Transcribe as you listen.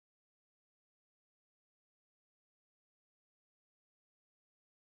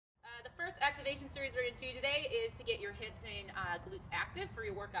The first activation series we're going to do today is to get your hips and glutes active for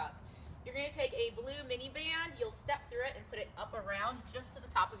your workouts. You're going to take a blue mini band, you'll step through it and put it up around just to the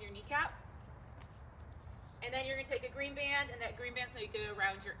top of your kneecap. And then you're going to take a green band, and that green band's going to go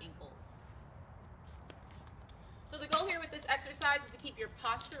around your ankles. So the goal here with this exercise is to keep your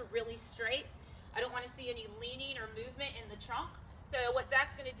posture really straight. I don't want to see any leaning or movement in the trunk. So what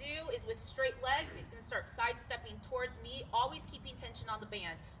Zach's going to do is with straight legs, he's going to start sidestepping towards me, always keeping tension on the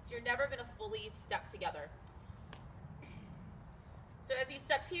band. So you're never going to fully step together. So as he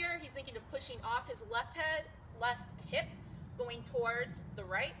steps here, he's thinking of pushing off his left hip, going towards the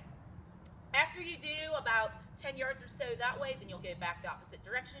right. After you do about 10 yards or so that way, then you'll go back the opposite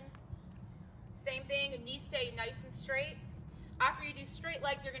direction. Same thing, knees stay nice and straight. After you do straight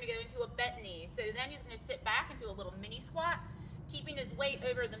legs, you're going to go into a bent knee. So then he's going to sit back into a little mini squat, keeping his weight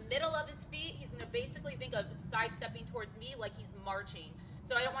over the middle of his feet. He's going to basically think of sidestepping towards me like he's marching.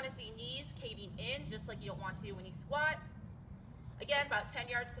 So I don't want to see knees caving in, just like you don't want to when you squat. Again, about 10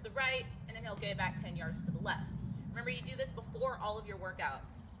 yards to the right, and then he'll go back 10 yards to the left. Remember, you do this before all of your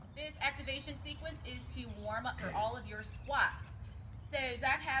workouts. This activation sequence is to warm up for all of your squats. So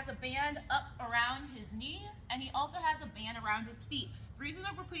Zach has a band up around his knee, and he also has a band around his feet. The reason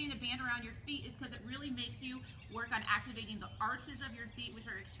that we're putting a band around your feet is because it really makes you work on activating the arches of your feet, which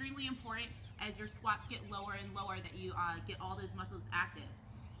are extremely important as your squats get lower and lower, that you get all those muscles active.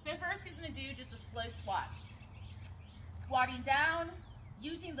 So first he's going to do just a slow squat. Squatting down,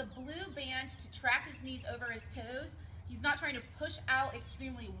 using the blue band to track his knees over his toes. He's not trying to push out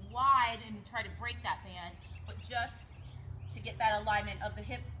extremely wide and try to break that band, but just to get that alignment of the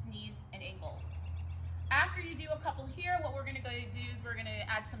hips, knees, and ankles. After you do a couple here, what we're going to go do is we're going to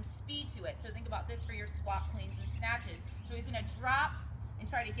add some speed to it. So think about this for your squat, cleans, and snatches. So he's going to drop and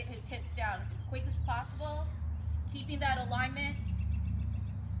try to get his hips down as quick as possible, keeping that alignment.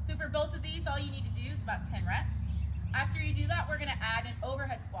 So for both of these, all you need to do is about 10 reps. After you do that, we're going to add an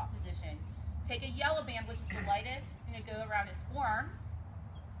overhead squat position. Take a yellow band, which is the lightest. It's going to go around his forearms.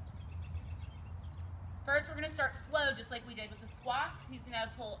 First, we're going to start slow, just like we did with the squats. He's going to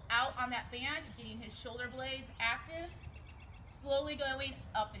pull out on that band, getting his shoulder blades active, slowly going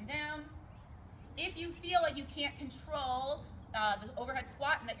up and down. If you feel like you can't control the overhead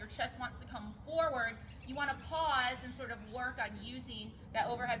squat and that your chest wants to come forward, you want to pause and sort of work on using that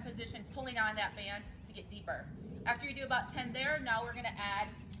overhead position, pulling on that band to get deeper. After you do about 10 there, now we're going to add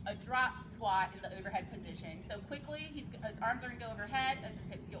a drop squat in the overhead position. So quickly, his arms are going to go overhead as his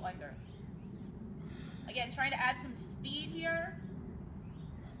hips go under. Again, trying to add some speed here,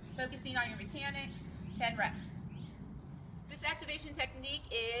 focusing on your mechanics, 10 reps. This activation technique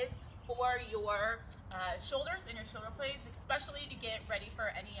is for your shoulders and your shoulder blades, especially to get ready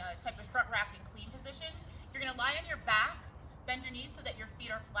for any type of front rack and clean position. You're going to lie on your back, bend your knees so that your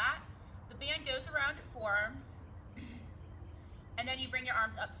feet are flat. The band goes around your forearms, and then you bring your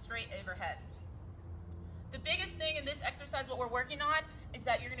arms up straight overhead. The biggest thing in this exercise, what we're working on, is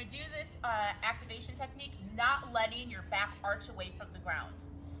that you're going to do this activation technique not letting your back arch away from the ground.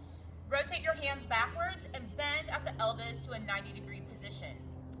 Rotate your hands backwards and bend at the elbows to a 90-degree position.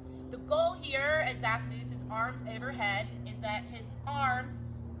 The goal here, as Zach moves his arms overhead, is that his arms,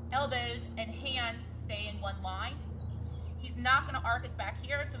 elbows, and hands stay in one line. He's not going to arc his back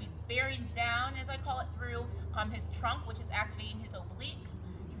here, so he's bearing down, as I call it, through his trunk, which is activating his obliques.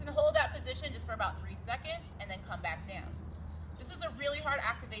 He's going to hold that position just for about 3 seconds and then come back down. This is a really hard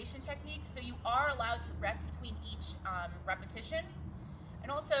activation technique, so you are allowed to rest between each repetition.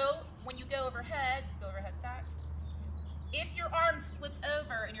 And also, when you go overhead, just go overhead, Zach. If your arms flip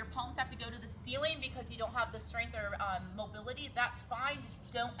over and your palms have to go to the ceiling because you don't have the strength or mobility, that's fine. Just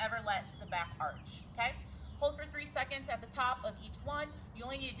don't ever let the back arch, okay? Hold for 3 seconds at the top of each one. You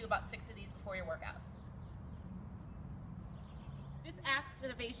only need to do about 6 of these before your workouts. This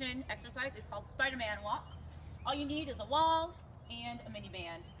activation exercise is called Spider-Man walks. All you need is a wall and a mini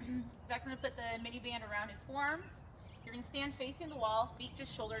band. Zach's going to put the mini band around his forearms. You're going to stand facing the wall, feet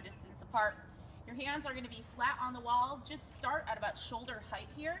just shoulder distance apart. Your hands are going to be flat on the wall. Just start at about shoulder height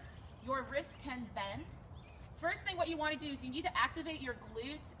here. Your wrists can bend. First thing what you want to do is you need to activate your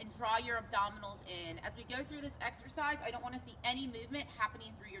glutes and draw your abdominals in. As we go through this exercise, I don't want to see any movement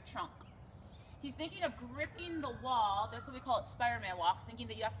happening through your trunk. He's thinking of gripping the wall. That's what we call it, Spider-Man walks, thinking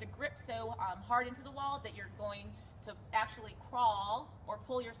that you have to grip so hard into the wall that you're going to actually crawl or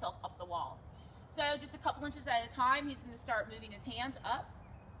pull yourself up the wall. So just a couple inches at a time, he's going to start moving his hands up.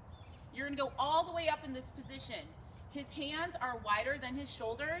 You're going to go all the way up in this position. His hands are wider than his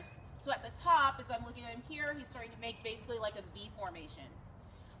shoulders. So at the top, as I'm looking at him here, he's starting to make basically like a V formation.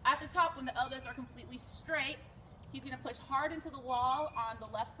 At the top, when the elbows are completely straight, He's gonna push hard into the wall on the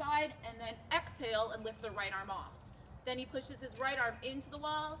left side and then exhale and lift the right arm off. Then he pushes his right arm into the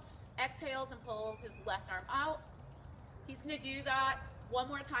wall, exhales and pulls his left arm out. He's gonna do that one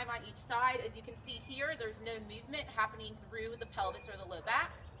more time on each side. As you can see here, there's no movement happening through the pelvis or the low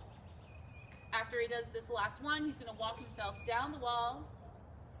back. After he does this last one, he's gonna walk himself down the wall,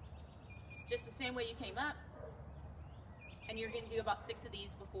 just the same way you came up. And you're gonna do about 6 of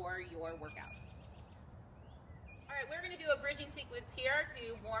these before your workouts. All right, we're gonna do a bridging sequence here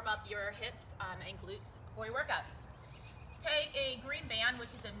to warm up your hips and glutes for your workouts. Take a green band, which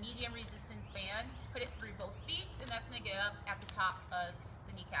is a medium resistance band, put it through both feet, and that's gonna go up at the top of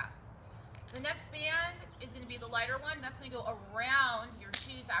the kneecap. The next band is gonna be the lighter one. That's gonna go around your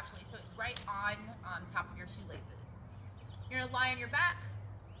shoes actually, so it's right on top of your shoelaces. You're gonna lie on your back.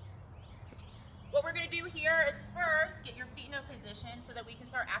 What we're gonna do here is first get your feet in a position so that we can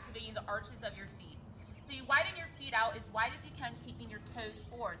start activating the arches of your feet. So you widen your feet out as wide as you can, keeping your toes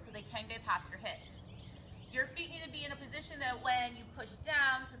forward so they can go past your hips. Your feet need to be in a position that when you push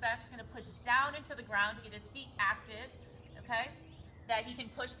down, so that's gonna push down into the ground to get his feet active, okay? That he can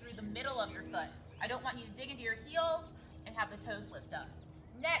push through the middle of your foot. I don't want you to dig into your heels and have the toes lift up.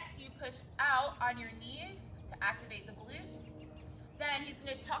 Next, you push out on your knees to activate the glutes. Then he's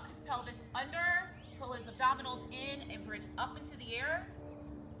gonna tuck his pelvis under, pull his abdominals in and bridge up into the air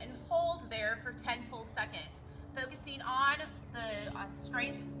and hold there for 10 full seconds, focusing on the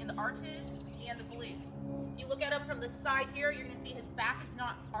strength in the arches and the glutes. If you look at him from the side here, you're gonna see his back is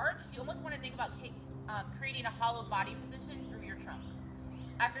not arched. You almost wanna think about creating a hollow body position through your trunk.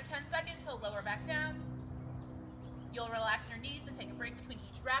 After 10 seconds, he'll lower back down. You'll relax your knees and take a break between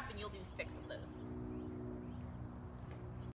each rep, and you'll do 6 of those.